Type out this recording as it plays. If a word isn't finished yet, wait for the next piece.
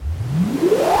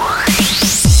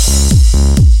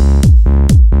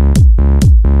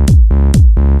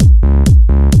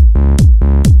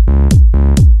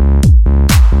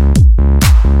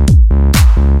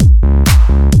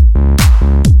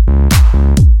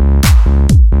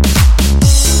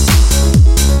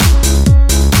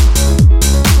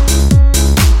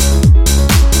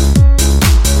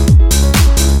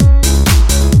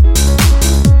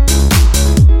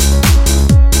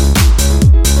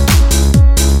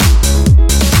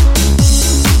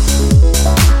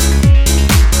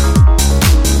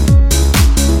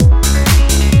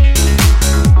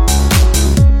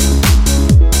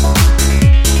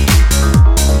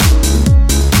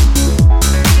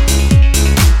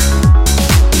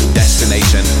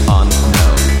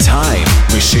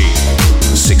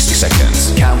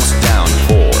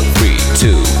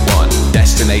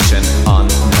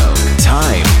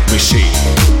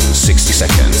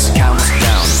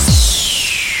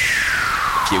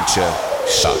Future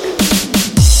Shock.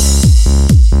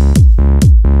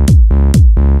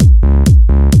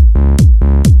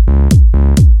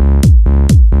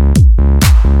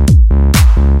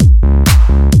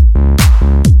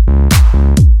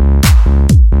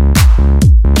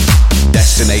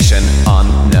 Destination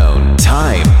unknown.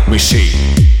 Time machine.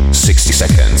 60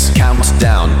 seconds.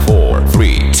 Countdown. 4,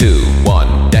 3, 2,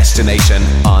 1. Destination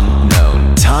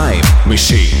unknown. Time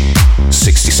machine.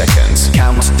 60 seconds.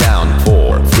 Countdown.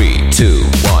 4, 3, 2,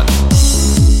 1.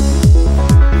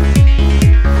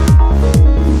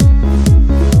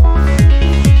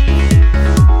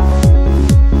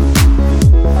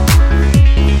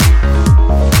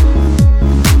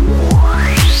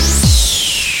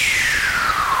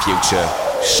 Future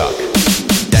Shock.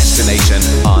 Destination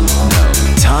unknown.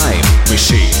 Time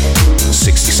machine.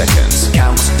 60 seconds.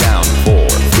 Countdown. 4,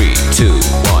 3, 2,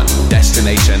 1.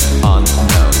 Destination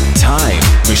unknown. Time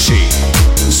machine.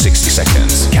 60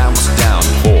 seconds. Countdown.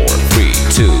 4, 3,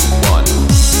 2, 1.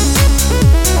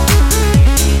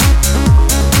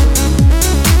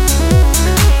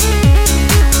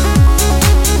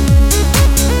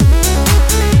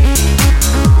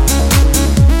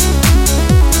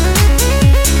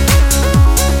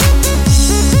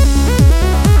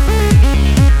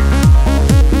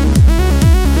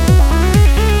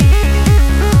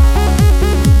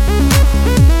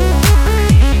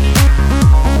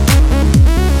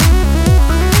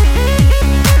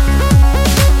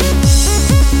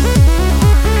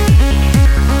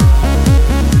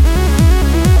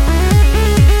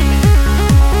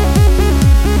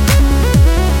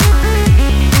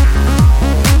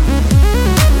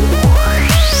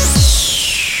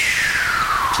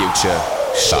 Future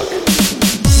Shock.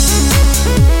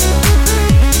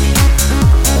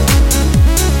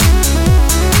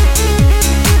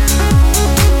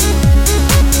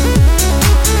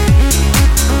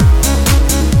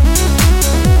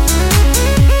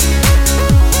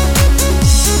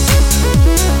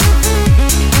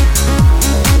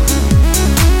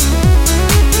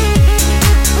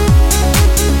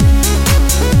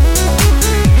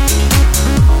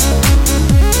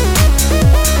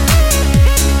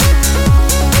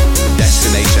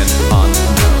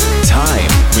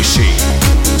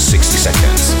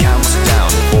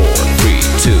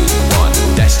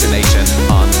 Destination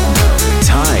unknown.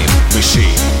 Time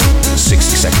machine.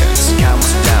 60 seconds.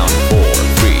 Countdown. 4,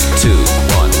 3, 2,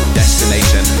 1.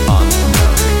 Destination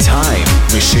unknown. Time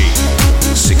machine.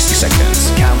 60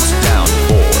 seconds. Countdown.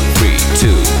 4, 3,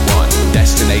 2, 1.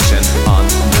 Destination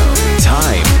unknown.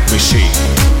 Time machine.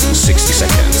 60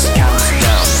 seconds.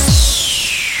 Countdown.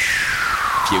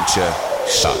 Future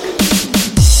Shock.